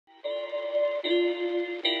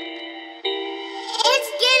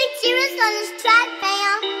serious on this track,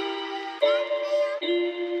 fam.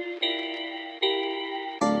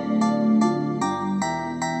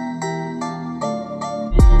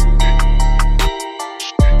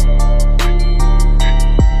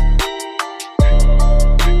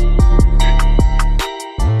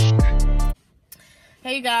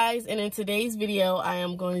 Hey guys, and in today's video I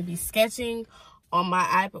am going to be sketching on my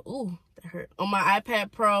iPad. Ooh, that hurt. On my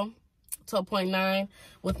iPad Pro 12.9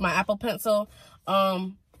 with my Apple Pencil.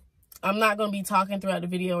 I'm not going to be talking throughout the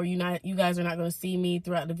video, or you guys are not going to see me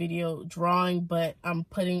throughout the video drawing, but I'm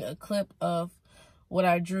putting a clip of what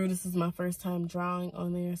I drew. This is my first time drawing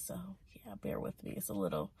on there, so yeah, bear with me. It's a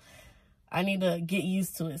little, I need to get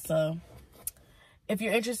used to it. So if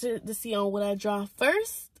you're interested to see on what I draw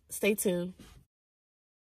first, stay tuned.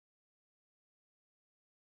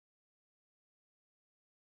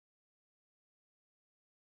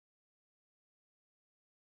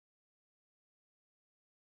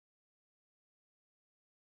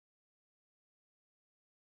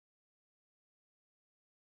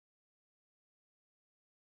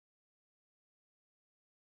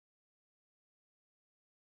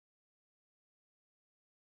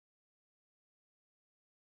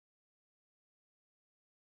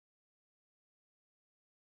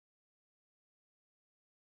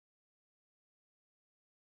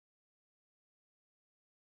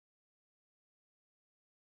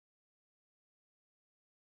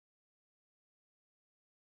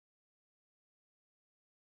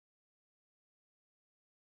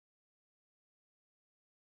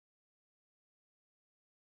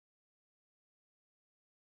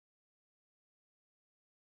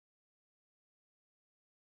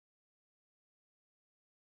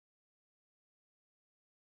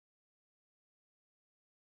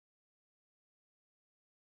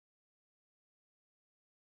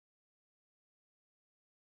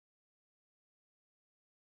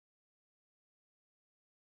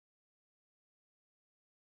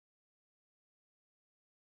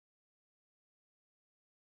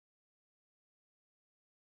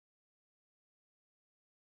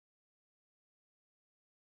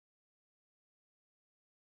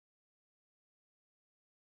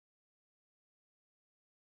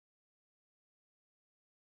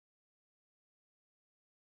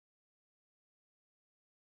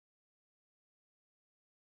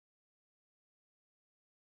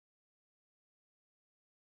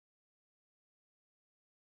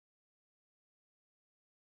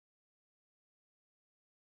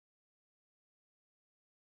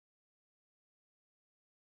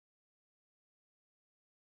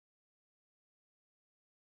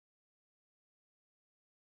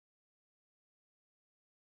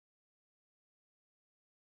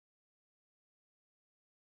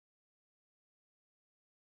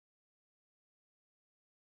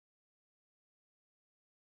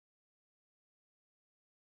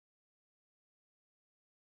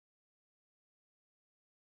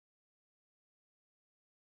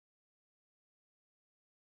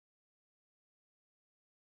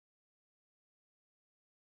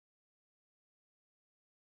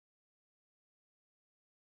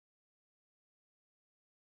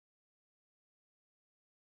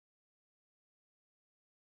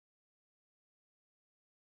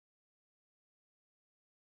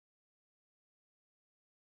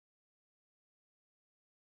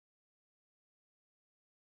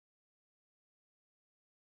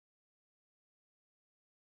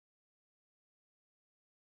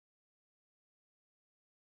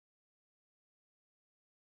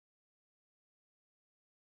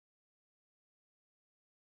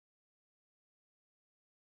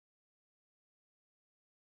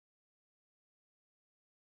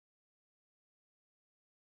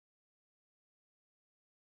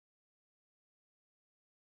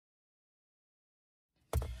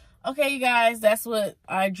 Okay, you guys, that's what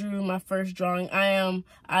I drew my first drawing.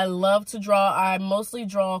 I love to draw. I mostly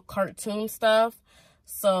draw cartoon stuff.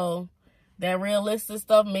 So that realistic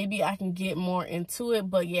stuff, maybe I can get more into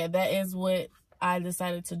it. But yeah, that is what I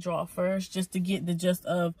decided to draw first, just to get the gist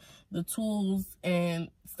of the tools and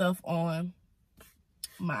stuff on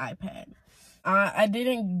my iPad. I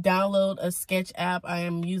didn't download a sketch app. I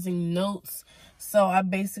am using Notes. So I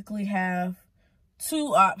basically have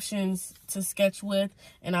two options to sketch with,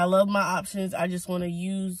 and I love my options. I just want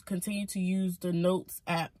to continue to use the Notes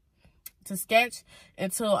app to sketch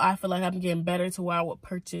until I feel like I'm getting better to where I would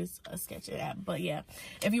purchase a sketching app. But yeah,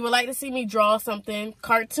 if you would like to see me draw something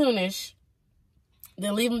cartoonish,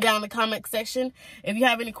 then leave them down in the comment section. If you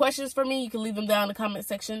have any questions for me, you can leave them down in the comment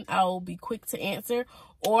section. I will be quick to answer.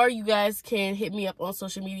 Or you guys can hit me up on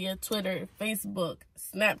social media, Twitter, Facebook,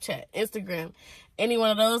 Snapchat, Instagram, any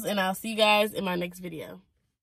one of those. And I'll see you guys in my next video.